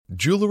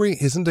Jewelry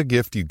isn't a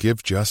gift you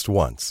give just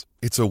once.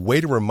 It's a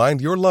way to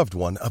remind your loved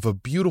one of a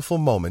beautiful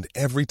moment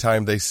every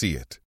time they see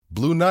it.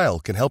 Blue Nile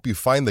can help you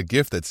find the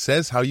gift that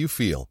says how you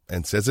feel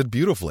and says it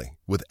beautifully,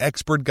 with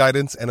expert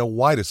guidance and a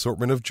wide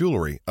assortment of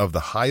jewelry of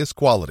the highest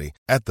quality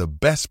at the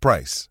best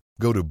price.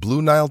 Go to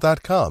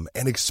BlueNile.com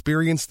and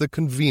experience the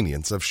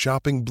convenience of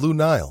shopping Blue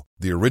Nile,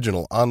 the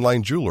original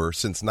online jeweler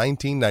since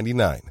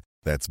 1999.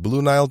 That's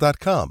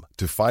BlueNile.com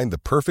to find the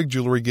perfect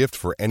jewelry gift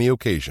for any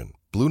occasion.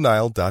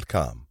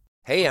 BlueNile.com.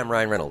 Hey, I'm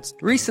Ryan Reynolds.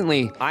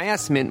 Recently, I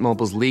asked Mint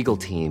Mobile's legal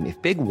team if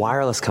big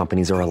wireless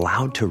companies are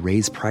allowed to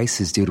raise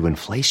prices due to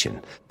inflation.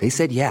 They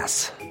said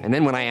yes. And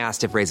then when I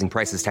asked if raising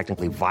prices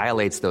technically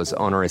violates those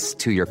onerous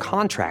two-year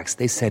contracts,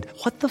 they said,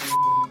 "What the f***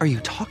 are you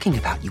talking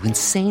about, you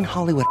insane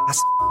Hollywood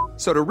ass?"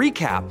 So to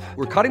recap,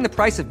 we're cutting the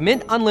price of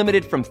Mint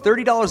Unlimited from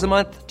 $30 a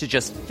month to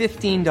just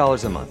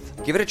 $15 a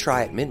month. Give it a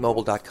try at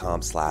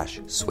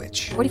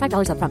mintmobile.com/switch.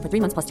 $45 up front for 3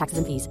 months plus taxes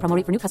and fees. Promo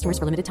rate for new customers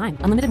for limited time.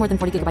 Unlimited more than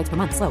 40 gigabytes per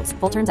month. Slows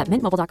full terms at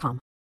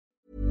mintmobile.com.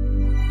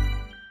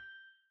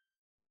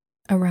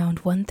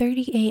 Around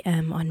 1:30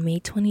 a.m. on May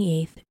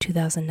 28,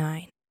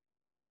 2009,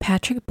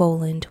 Patrick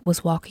Boland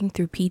was walking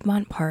through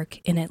Piedmont Park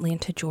in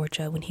Atlanta,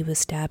 Georgia when he was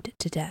stabbed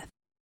to death.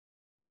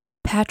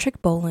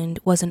 Patrick Boland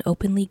was an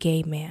openly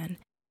gay man,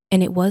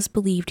 and it was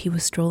believed he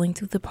was strolling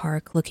through the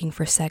park looking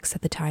for sex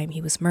at the time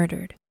he was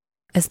murdered,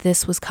 as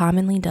this was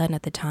commonly done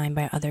at the time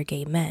by other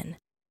gay men.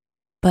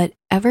 But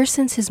ever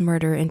since his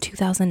murder in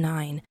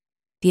 2009,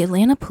 the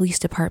Atlanta Police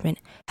Department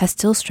has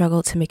still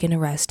struggled to make an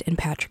arrest in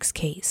Patrick's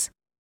case.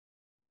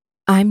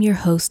 I'm your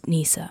host,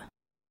 Nisa.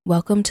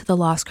 Welcome to the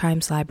Lost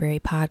Crimes Library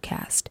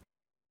podcast.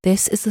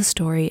 This is the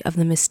story of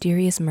the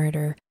mysterious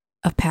murder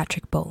of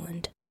Patrick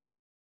Boland.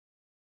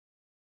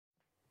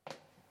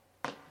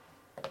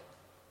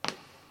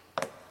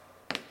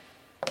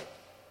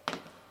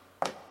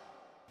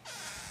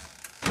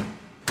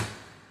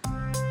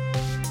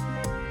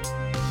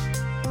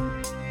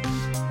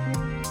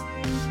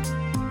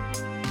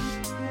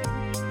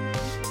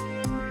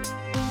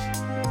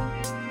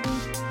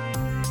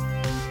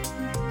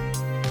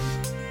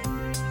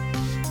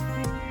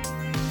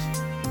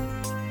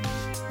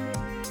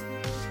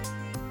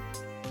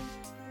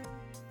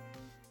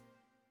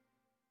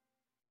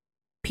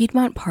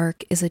 Piedmont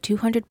Park is a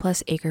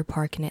 200-plus acre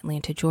park in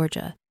Atlanta,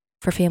 Georgia,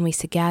 for families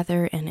to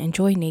gather and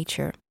enjoy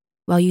nature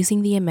while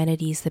using the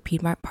amenities the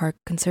Piedmont Park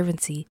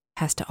Conservancy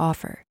has to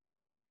offer.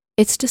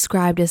 It's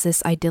described as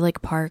this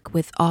idyllic park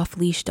with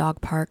off-leash dog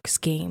parks,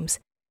 games,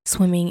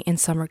 swimming, and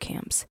summer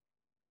camps.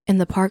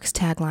 And the park's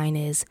tagline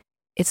is,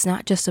 "It's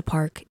not just a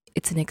park,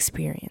 it's an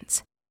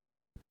experience."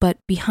 But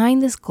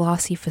behind this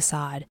glossy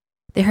facade,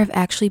 there have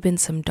actually been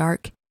some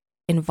dark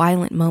and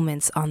violent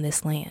moments on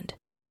this land.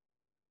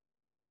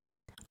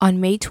 On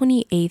May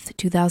 28,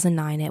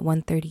 2009 at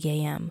 1:30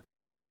 a.m.,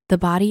 the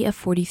body of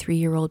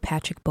 43-year-old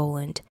Patrick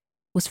Boland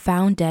was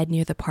found dead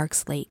near the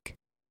park's lake.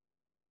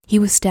 He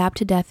was stabbed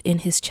to death in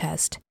his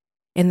chest,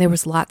 and there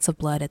was lots of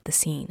blood at the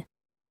scene.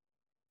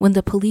 When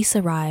the police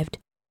arrived,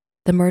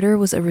 the murder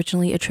was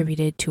originally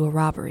attributed to a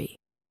robbery,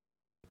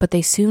 but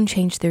they soon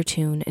changed their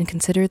tune and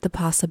considered the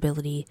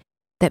possibility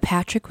that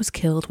Patrick was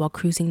killed while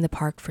cruising the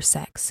park for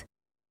sex.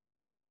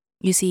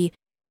 You see,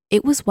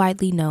 it was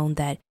widely known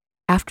that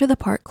after the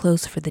park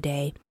closed for the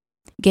day,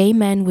 gay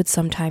men would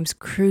sometimes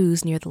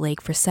cruise near the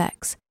lake for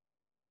sex.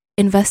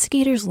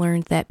 Investigators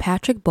learned that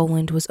Patrick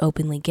Boland was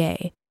openly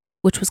gay,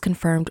 which was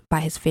confirmed by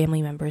his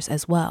family members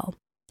as well.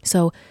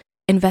 So,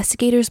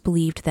 investigators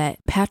believed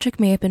that Patrick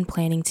may have been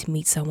planning to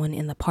meet someone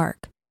in the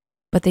park,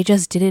 but they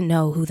just didn't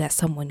know who that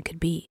someone could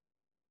be.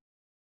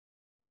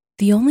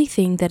 The only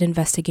thing that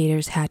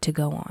investigators had to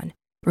go on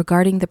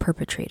regarding the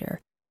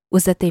perpetrator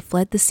was that they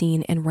fled the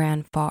scene and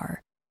ran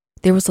far.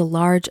 There was a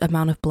large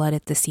amount of blood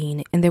at the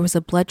scene, and there was a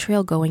blood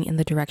trail going in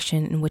the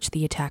direction in which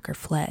the attacker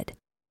fled.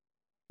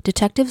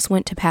 Detectives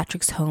went to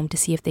Patrick's home to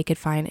see if they could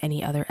find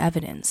any other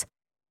evidence,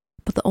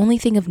 but the only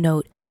thing of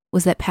note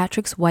was that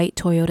Patrick's white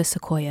Toyota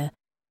Sequoia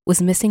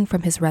was missing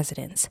from his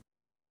residence.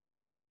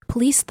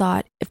 Police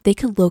thought if they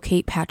could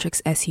locate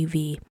Patrick's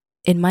SUV,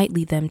 it might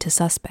lead them to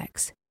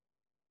suspects.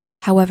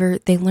 However,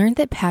 they learned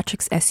that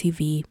Patrick's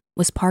SUV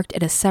was parked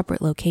at a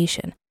separate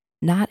location,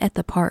 not at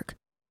the park,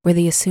 where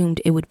they assumed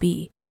it would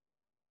be.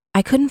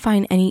 I couldn't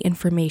find any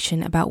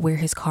information about where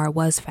his car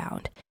was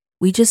found.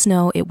 We just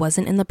know it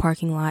wasn't in the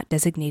parking lot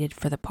designated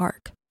for the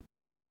park.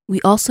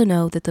 We also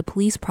know that the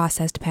police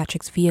processed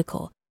Patrick's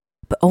vehicle,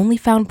 but only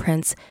found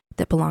prints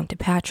that belonged to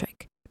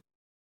Patrick.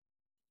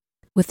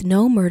 With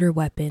no murder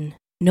weapon,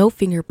 no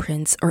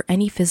fingerprints, or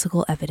any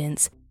physical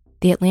evidence,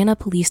 the Atlanta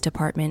Police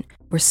Department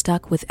were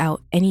stuck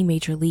without any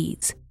major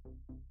leads.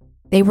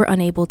 They were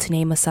unable to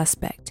name a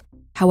suspect.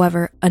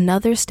 However,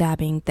 another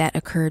stabbing that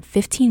occurred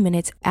 15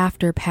 minutes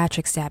after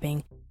Patrick's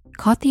stabbing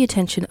caught the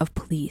attention of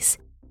police,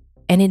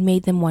 and it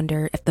made them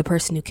wonder if the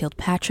person who killed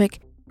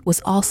Patrick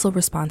was also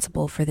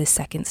responsible for this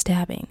second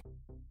stabbing.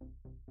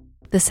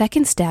 The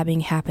second stabbing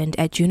happened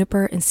at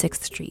Juniper and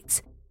 6th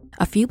Streets,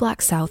 a few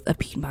blocks south of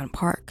Piedmont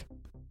Park.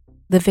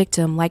 The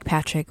victim, like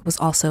Patrick, was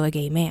also a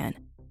gay man.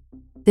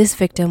 This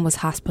victim was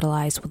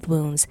hospitalized with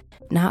wounds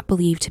not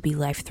believed to be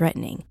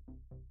life-threatening.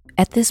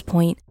 At this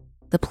point,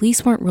 the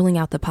police weren't ruling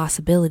out the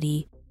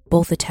possibility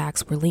both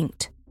attacks were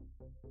linked.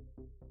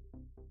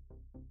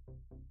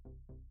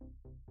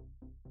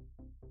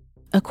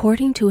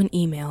 According to an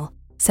email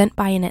sent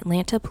by an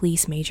Atlanta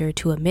police major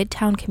to a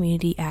Midtown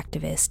community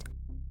activist,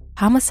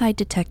 homicide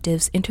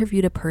detectives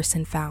interviewed a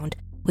person found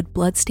with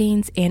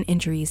bloodstains and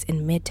injuries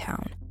in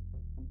Midtown.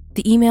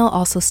 The email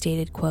also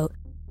stated, quote,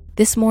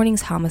 "This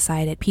morning's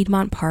homicide at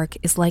Piedmont Park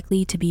is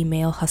likely to be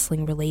male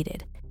hustling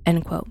related,"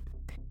 end quote.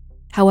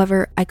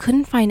 However, I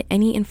couldn't find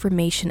any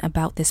information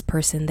about this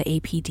person the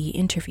APD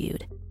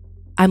interviewed.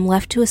 I'm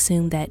left to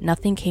assume that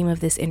nothing came of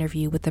this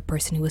interview with the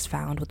person who was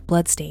found with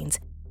bloodstains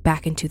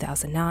back in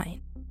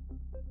 2009.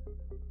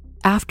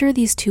 After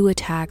these two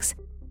attacks,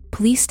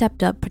 police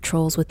stepped up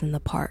patrols within the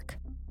park.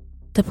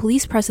 The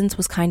police presence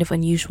was kind of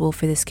unusual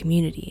for this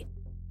community.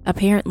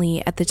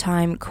 Apparently, at the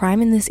time,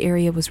 crime in this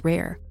area was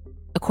rare,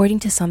 according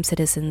to some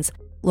citizens,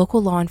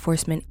 local law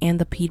enforcement, and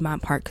the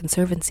Piedmont Park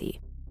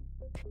Conservancy.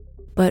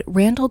 But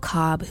Randall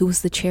Cobb, who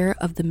was the chair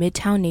of the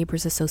Midtown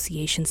Neighbors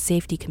Association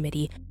Safety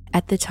Committee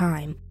at the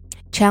time,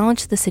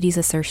 challenged the city's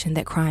assertion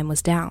that crime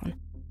was down.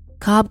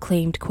 Cobb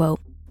claimed,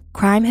 quote,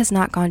 "Crime has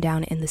not gone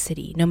down in the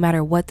city, no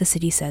matter what the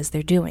city says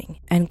they're doing,"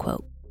 end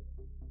quote.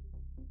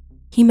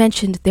 He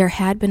mentioned there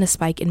had been a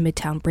spike in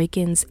Midtown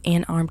break-ins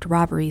and armed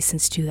robberies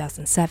since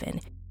 2007.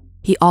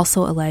 He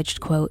also alleged,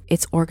 quote,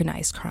 "It's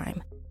organized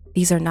crime.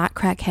 These are not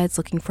crackheads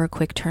looking for a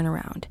quick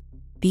turnaround.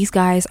 These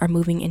guys are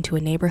moving into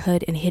a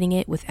neighborhood and hitting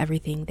it with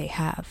everything they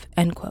have,"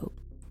 end quote.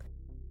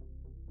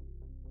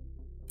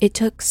 It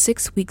took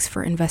 6 weeks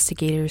for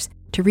investigators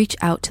to reach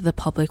out to the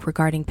public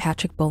regarding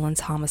Patrick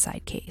Boland's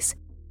homicide case.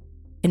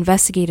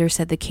 Investigators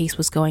said the case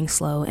was going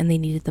slow and they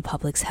needed the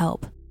public's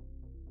help.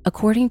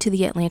 According to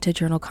the Atlanta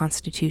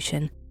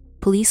Journal-Constitution,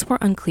 police were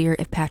unclear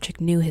if Patrick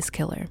knew his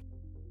killer.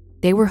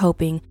 They were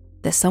hoping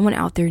that someone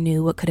out there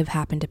knew what could have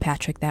happened to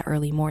Patrick that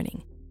early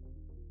morning.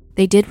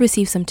 They did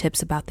receive some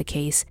tips about the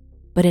case,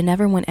 but it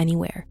never went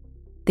anywhere.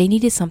 They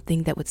needed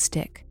something that would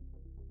stick.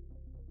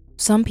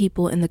 Some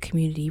people in the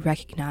community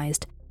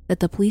recognized that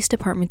the police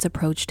department's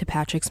approach to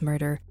Patrick's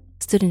murder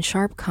stood in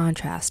sharp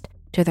contrast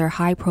to their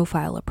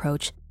high-profile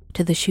approach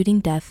to the shooting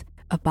death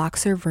of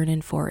boxer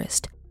Vernon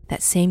Forrest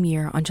that same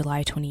year on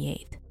July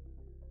 28th.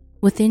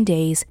 Within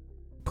days,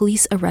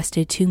 police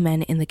arrested 2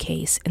 men in the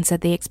case and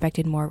said they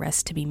expected more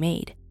arrests to be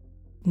made.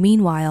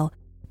 Meanwhile,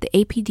 the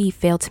APD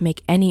failed to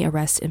make any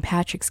arrests in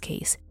Patrick's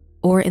case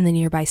or in the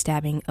nearby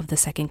stabbing of the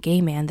second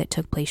gay man that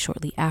took place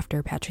shortly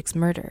after Patrick's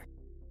murder.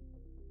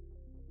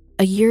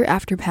 A year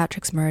after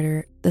Patrick's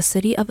murder, the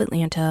city of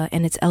Atlanta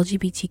and its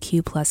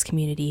LGBTQ+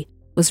 community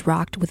was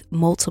rocked with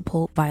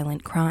multiple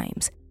violent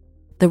crimes.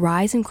 The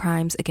rise in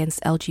crimes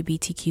against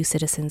LGBTQ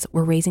citizens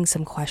were raising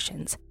some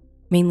questions.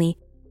 Mainly,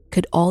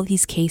 could all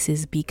these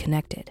cases be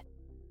connected?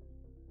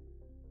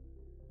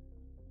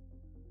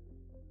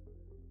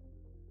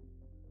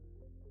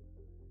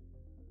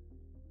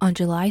 On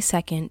July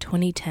 2,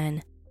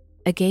 2010,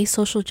 a gay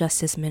social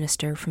justice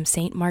minister from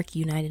St. Mark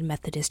United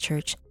Methodist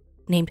Church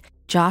named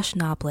Josh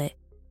Noblet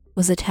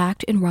was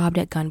attacked and robbed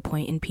at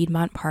gunpoint in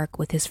Piedmont Park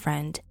with his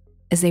friend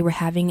as they were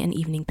having an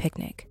evening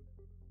picnic.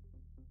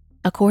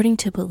 According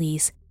to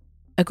police,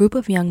 a group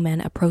of young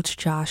men approached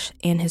Josh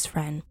and his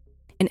friend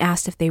and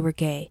asked if they were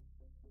gay,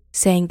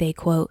 saying they,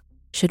 quote,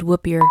 "should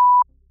whoop your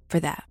for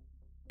that,"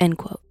 end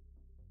quote.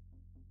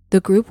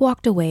 The group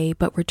walked away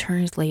but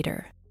returned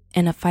later,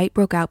 and a fight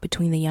broke out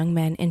between the young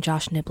men and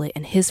Josh Niblet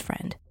and his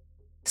friend.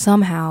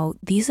 Somehow,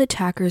 these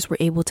attackers were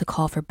able to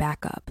call for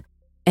backup,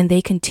 and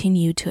they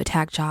continued to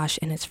attack Josh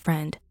and his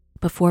friend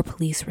before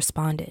police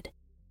responded.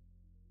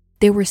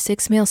 There were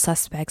 6 male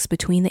suspects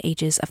between the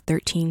ages of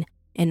 13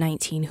 and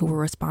 19 who were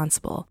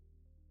responsible.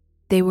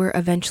 They were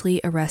eventually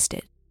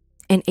arrested,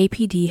 and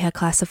APD had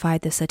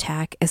classified this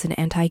attack as an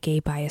anti-gay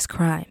bias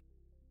crime.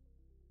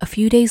 A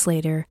few days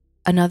later,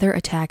 another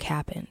attack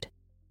happened.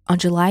 On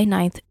July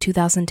 9,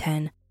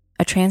 2010,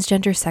 a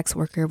transgender sex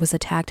worker was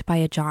attacked by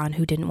a John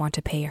who didn't want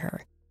to pay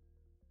her.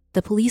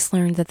 The police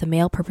learned that the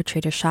male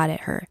perpetrator shot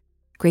at her,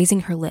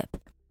 grazing her lip,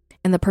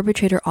 and the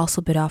perpetrator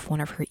also bit off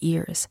one of her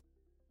ears.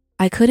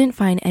 I couldn't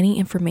find any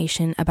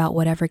information about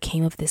whatever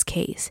came of this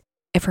case,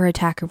 if her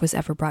attacker was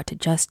ever brought to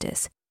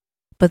justice,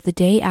 but the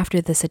day after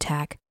this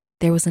attack,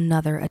 there was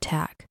another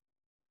attack.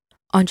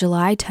 On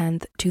July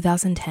 10,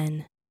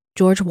 2010,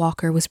 George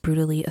Walker was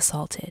brutally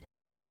assaulted.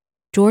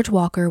 George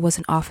Walker was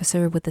an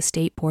officer with the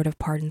State Board of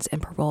Pardons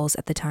and Paroles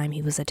at the time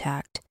he was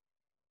attacked.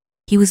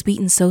 He was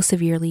beaten so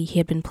severely he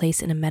had been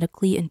placed in a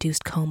medically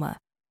induced coma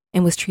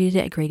and was treated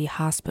at Grady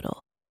Hospital.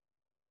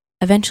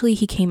 Eventually,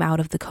 he came out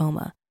of the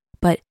coma,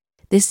 but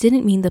this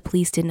didn't mean the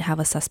police didn't have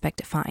a suspect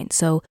to find,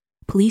 so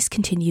police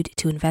continued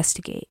to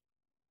investigate.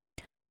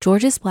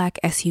 George's black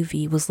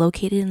SUV was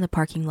located in the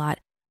parking lot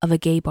of a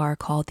gay bar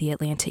called the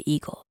Atlanta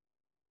Eagle.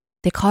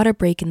 They caught a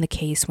break in the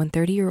case when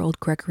 30-year-old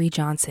Gregory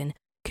Johnson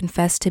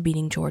confessed to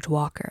beating George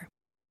Walker.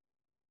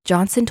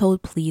 Johnson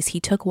told police he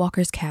took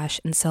Walker's cash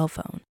and cell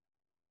phone.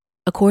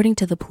 According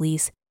to the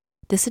police,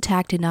 this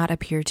attack did not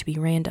appear to be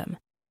random.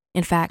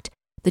 In fact,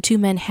 the two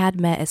men had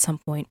met at some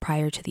point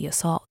prior to the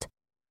assault.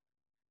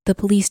 The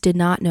police did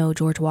not know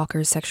George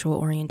Walker's sexual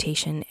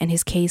orientation, and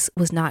his case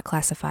was not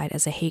classified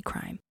as a hate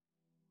crime.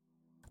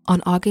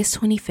 On August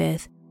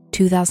 25,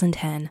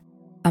 2010,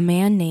 a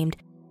man named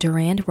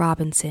Durand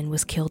Robinson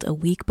was killed a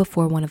week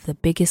before one of the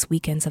biggest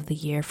weekends of the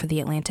year for the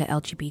Atlanta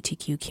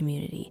LGBTQ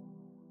community,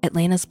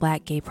 Atlanta's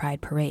Black Gay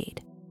Pride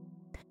Parade.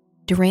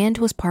 Durand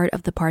was part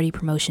of the party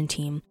promotion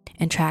team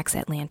and Trax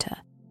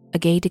Atlanta, a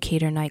gay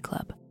Decatur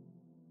nightclub.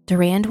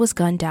 Durand was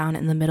gunned down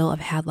in the middle of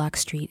Hadlock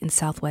Street in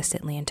southwest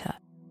Atlanta.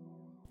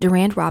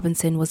 Durand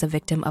Robinson was a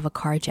victim of a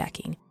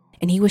carjacking,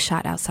 and he was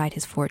shot outside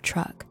his Ford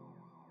truck.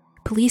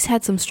 Police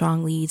had some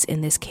strong leads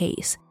in this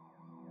case.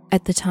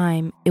 At the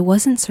time, it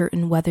wasn't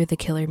certain whether the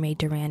killer made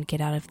Durand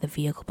get out of the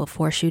vehicle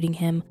before shooting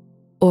him,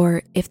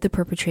 or if the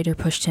perpetrator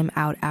pushed him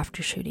out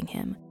after shooting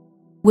him.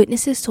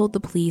 Witnesses told the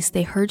police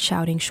they heard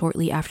shouting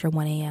shortly after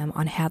 1 a.m.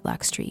 on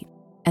Hadlock Street,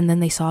 and then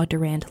they saw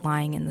Durand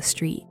lying in the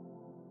street.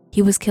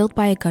 He was killed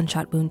by a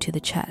gunshot wound to the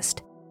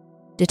chest.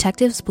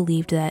 Detectives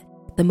believed that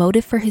the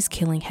motive for his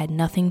killing had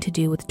nothing to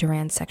do with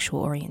Durand's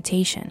sexual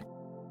orientation.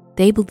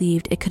 They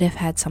believed it could have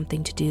had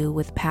something to do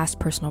with past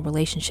personal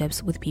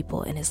relationships with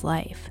people in his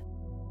life.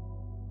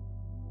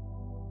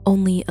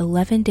 Only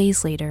 11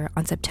 days later,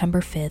 on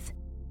September 5th,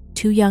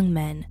 two young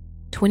men,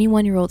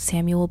 21-year-old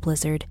Samuel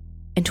Blizzard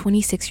and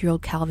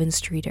 26-year-old Calvin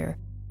Streeter,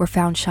 were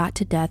found shot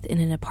to death in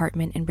an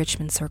apartment in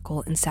Richmond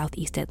Circle in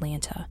southeast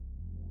Atlanta.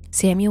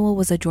 Samuel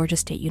was a Georgia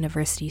State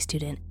University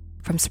student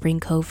from Spring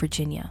Cove,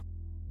 Virginia.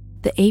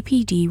 The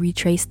APD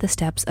retraced the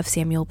steps of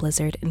Samuel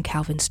Blizzard and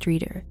Calvin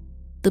Streeter.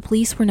 The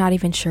police were not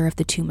even sure if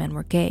the two men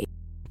were gay,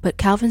 but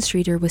Calvin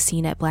Streeter was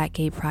seen at Black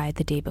Gay Pride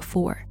the day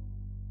before.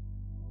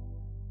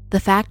 The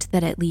fact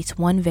that at least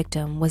one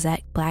victim was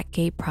at Black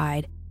Gay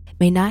Pride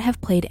may not have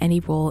played any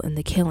role in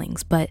the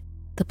killings, but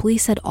the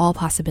police said all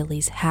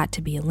possibilities had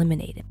to be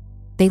eliminated.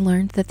 They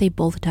learned that they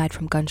both died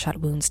from gunshot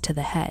wounds to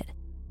the head.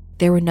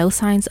 There were no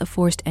signs of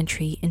forced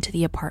entry into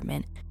the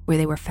apartment where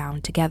they were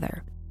found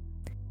together.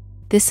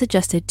 This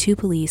suggested to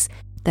police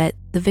that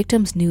the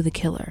victims knew the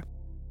killer.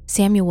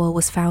 Samuel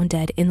was found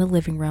dead in the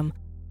living room,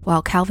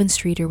 while Calvin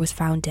Streeter was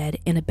found dead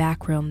in a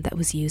back room that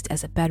was used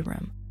as a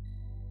bedroom.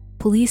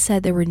 Police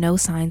said there were no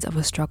signs of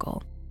a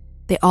struggle.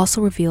 They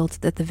also revealed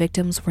that the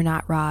victims were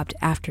not robbed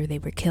after they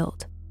were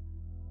killed.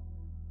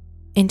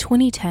 In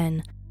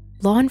 2010,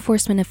 law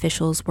enforcement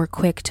officials were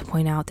quick to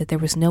point out that there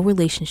was no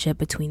relationship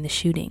between the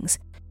shootings,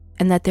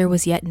 and that there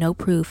was yet no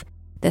proof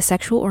that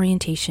sexual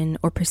orientation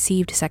or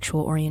perceived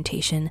sexual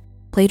orientation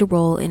played a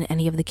role in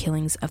any of the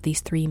killings of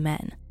these three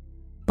men.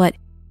 But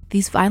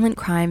these violent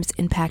crimes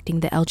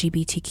impacting the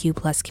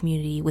LGBTQ+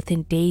 community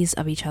within days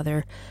of each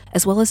other,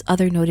 as well as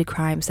other noted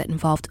crimes that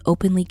involved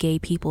openly gay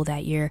people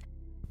that year,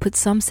 put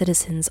some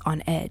citizens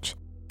on edge.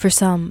 For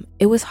some,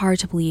 it was hard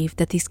to believe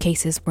that these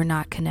cases were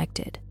not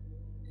connected.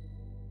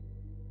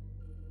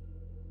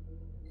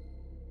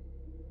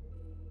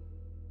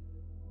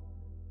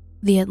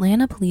 The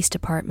Atlanta Police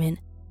Department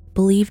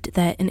believed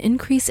that an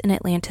increase in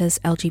Atlanta's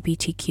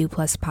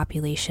LGBTQ+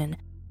 population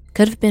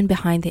could have been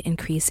behind the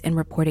increase in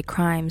reported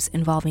crimes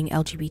involving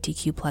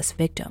LGBTQ+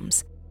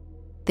 victims.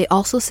 They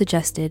also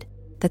suggested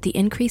that the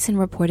increase in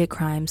reported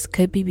crimes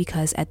could be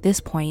because at this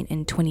point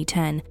in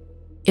 2010,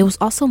 it was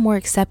also more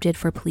accepted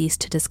for police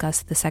to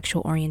discuss the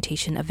sexual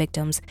orientation of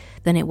victims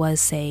than it was,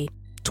 say,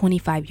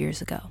 25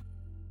 years ago.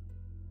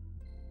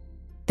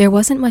 There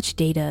wasn't much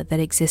data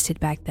that existed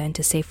back then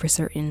to say for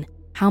certain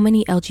how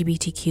many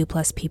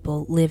LGBTQ+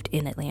 people lived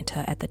in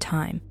Atlanta at the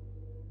time.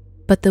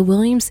 But the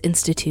Williams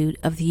Institute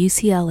of the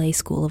UCLA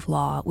School of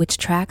Law, which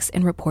tracks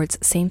and reports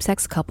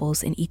same-sex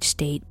couples in each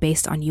state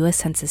based on U.S.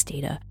 Census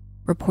data,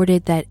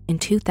 reported that in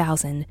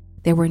 2000,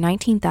 there were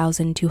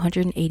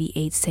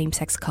 19,288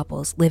 same-sex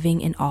couples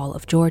living in all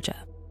of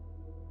Georgia.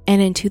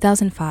 And in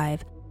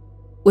 2005,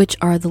 which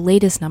are the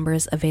latest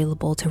numbers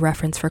available to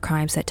reference for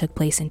crimes that took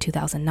place in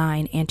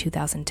 2009 and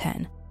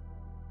 2010.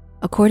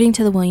 According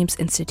to the Williams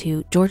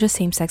Institute, Georgia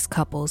same-sex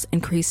couples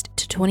increased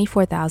to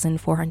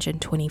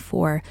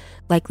 24,424,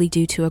 likely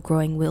due to a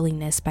growing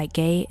willingness by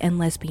gay and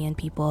lesbian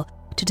people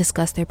to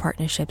discuss their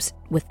partnerships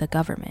with the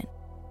government.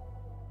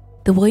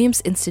 The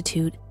Williams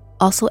Institute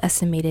also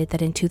estimated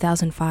that in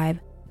 2005,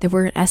 there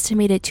were an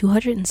estimated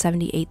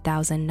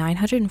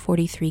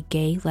 278,943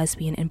 gay,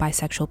 lesbian, and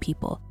bisexual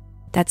people,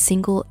 that's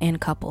single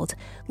and coupled,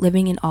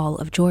 living in all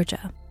of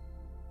Georgia.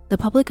 The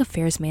public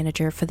affairs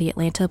manager for the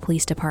Atlanta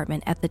Police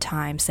Department at the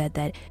time said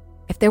that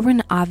if there were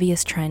an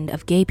obvious trend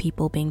of gay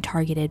people being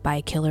targeted by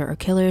a killer or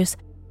killers,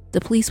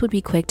 the police would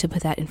be quick to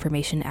put that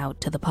information out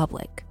to the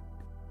public.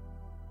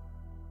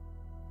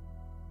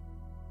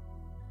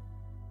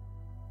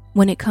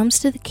 When it comes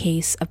to the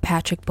case of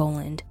Patrick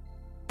Boland,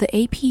 the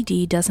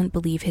APD doesn't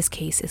believe his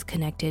case is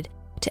connected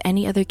to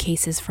any other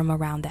cases from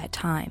around that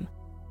time.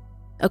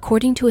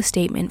 According to a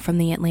statement from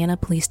the Atlanta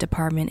Police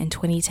Department in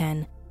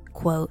 2010,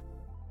 quote,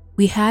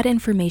 "We had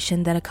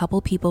information that a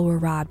couple people were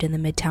robbed in the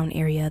Midtown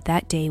area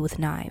that day with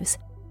knives.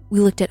 We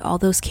looked at all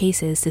those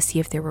cases to see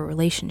if there were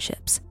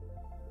relationships.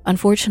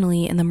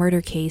 Unfortunately, in the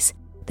murder case,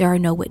 there are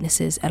no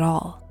witnesses at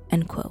all."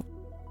 End quote.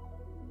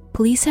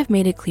 Police have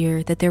made it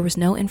clear that there was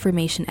no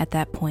information at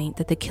that point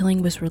that the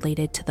killing was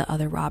related to the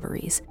other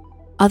robberies,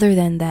 other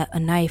than that a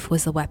knife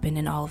was the weapon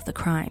in all of the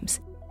crimes.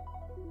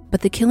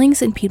 But the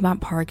killings in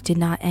Piedmont Park did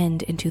not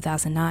end in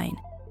 2009.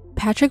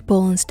 Patrick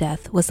Boland's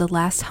death was the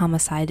last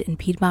homicide in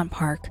Piedmont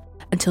Park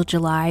until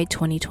July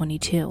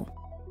 2022.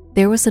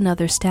 There was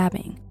another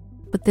stabbing,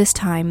 but this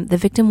time the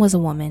victim was a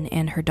woman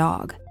and her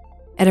dog.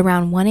 At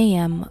around 1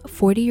 a.m.,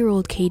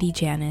 40-year-old Katie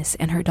Janice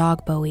and her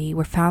dog Bowie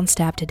were found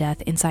stabbed to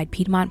death inside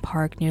Piedmont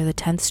Park near the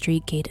 10th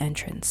Street gate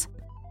entrance.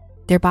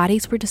 Their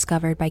bodies were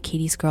discovered by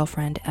Katie's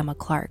girlfriend, Emma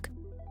Clark,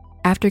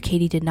 after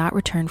Katie did not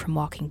return from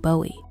walking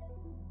Bowie.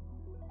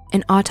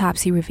 An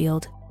autopsy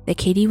revealed that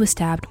Katie was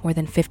stabbed more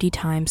than 50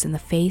 times in the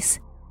face,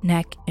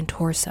 neck, and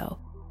torso.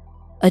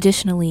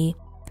 Additionally,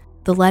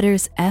 the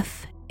letters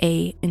F,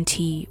 A, and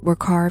T were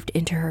carved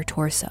into her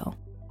torso.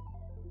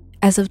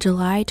 As of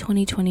July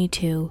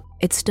 2022,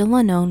 it's still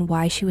unknown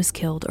why she was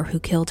killed or who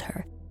killed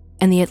her,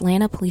 and the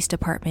Atlanta Police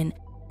Department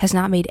has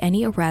not made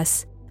any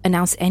arrests,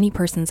 announced any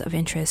persons of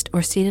interest,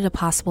 or stated a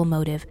possible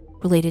motive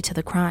related to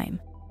the crime.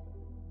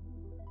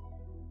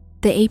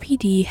 The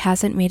APD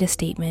hasn't made a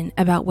statement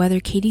about whether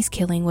Katie's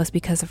killing was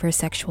because of her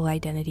sexual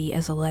identity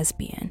as a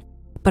lesbian,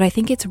 but I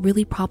think it's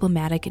really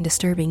problematic and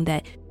disturbing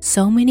that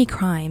so many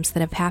crimes that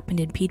have happened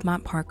in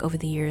Piedmont Park over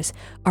the years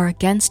are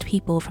against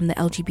people from the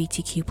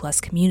LGBTQ+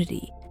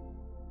 community.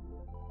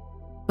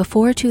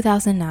 Before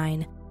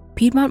 2009,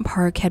 Piedmont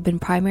Park had been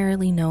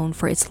primarily known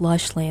for its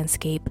lush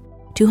landscape,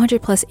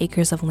 200+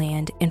 acres of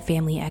land, and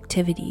family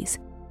activities.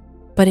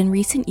 But in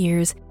recent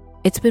years,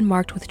 it's been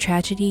marked with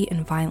tragedy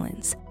and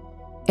violence.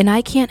 And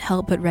I can't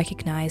help but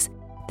recognize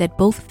that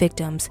both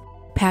victims,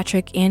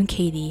 Patrick and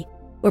Katie,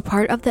 were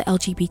part of the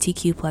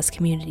LGBTQ+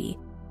 community,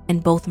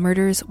 and both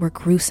murders were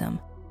gruesome,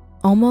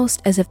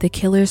 almost as if the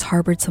killers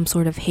harbored some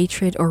sort of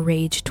hatred or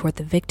rage toward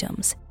the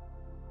victims.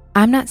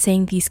 I'm not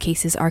saying these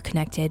cases are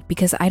connected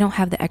because I don't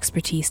have the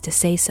expertise to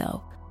say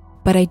so,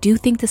 but I do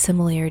think the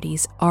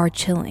similarities are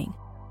chilling.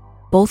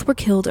 Both were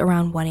killed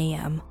around 1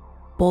 a.m.,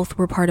 both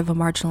were part of a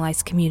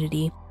marginalized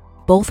community,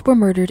 both were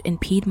murdered in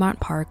Piedmont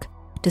Park,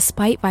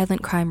 despite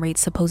violent crime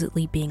rates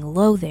supposedly being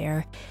low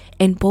there,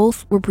 and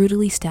both were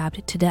brutally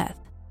stabbed to death.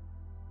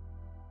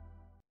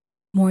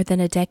 More than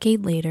a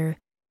decade later,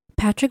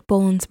 Patrick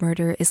Boland's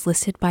murder is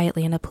listed by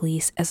Atlanta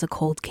police as a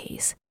cold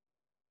case.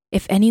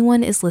 If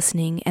anyone is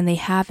listening and they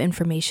have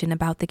information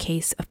about the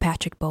case of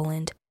Patrick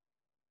Boland,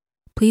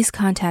 please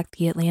contact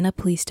the Atlanta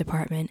Police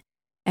Department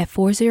at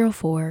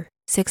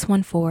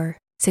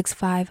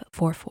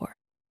 404-614-6544.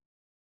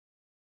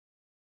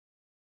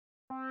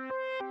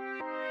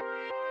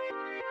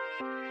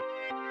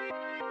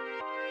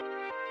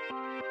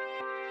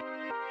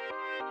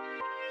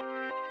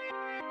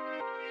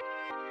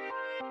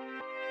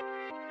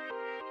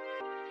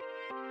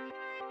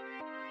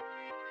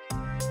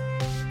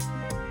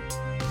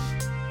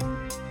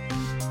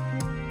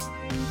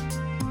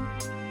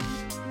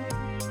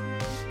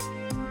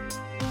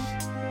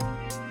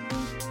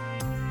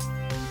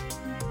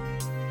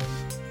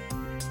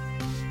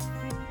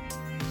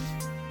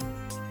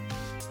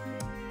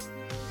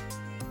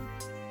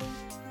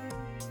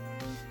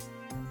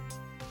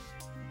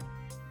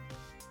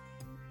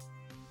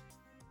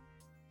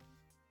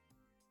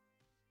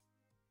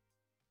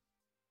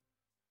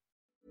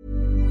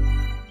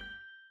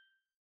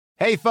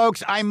 Hey,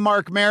 folks, I'm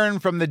Mark Maron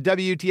from the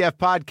WTF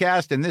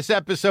Podcast, and this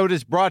episode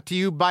is brought to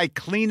you by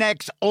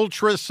Kleenex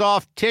Ultra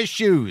Soft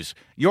Tissues,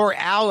 your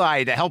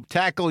ally to help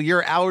tackle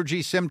your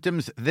allergy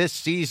symptoms this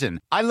season.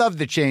 I love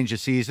the change of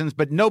seasons,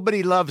 but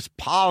nobody loves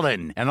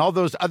pollen and all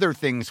those other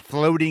things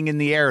floating in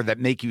the air that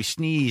make you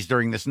sneeze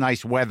during this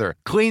nice weather.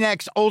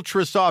 Kleenex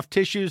Ultra Soft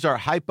Tissues are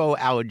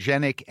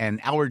hypoallergenic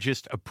and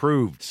allergist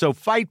approved, so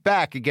fight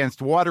back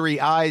against watery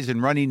eyes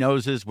and runny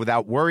noses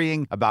without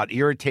worrying about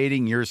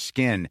irritating your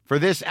skin. For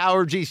this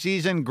allergy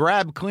season,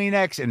 grab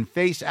Kleenex and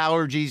face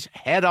allergies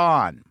head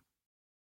on.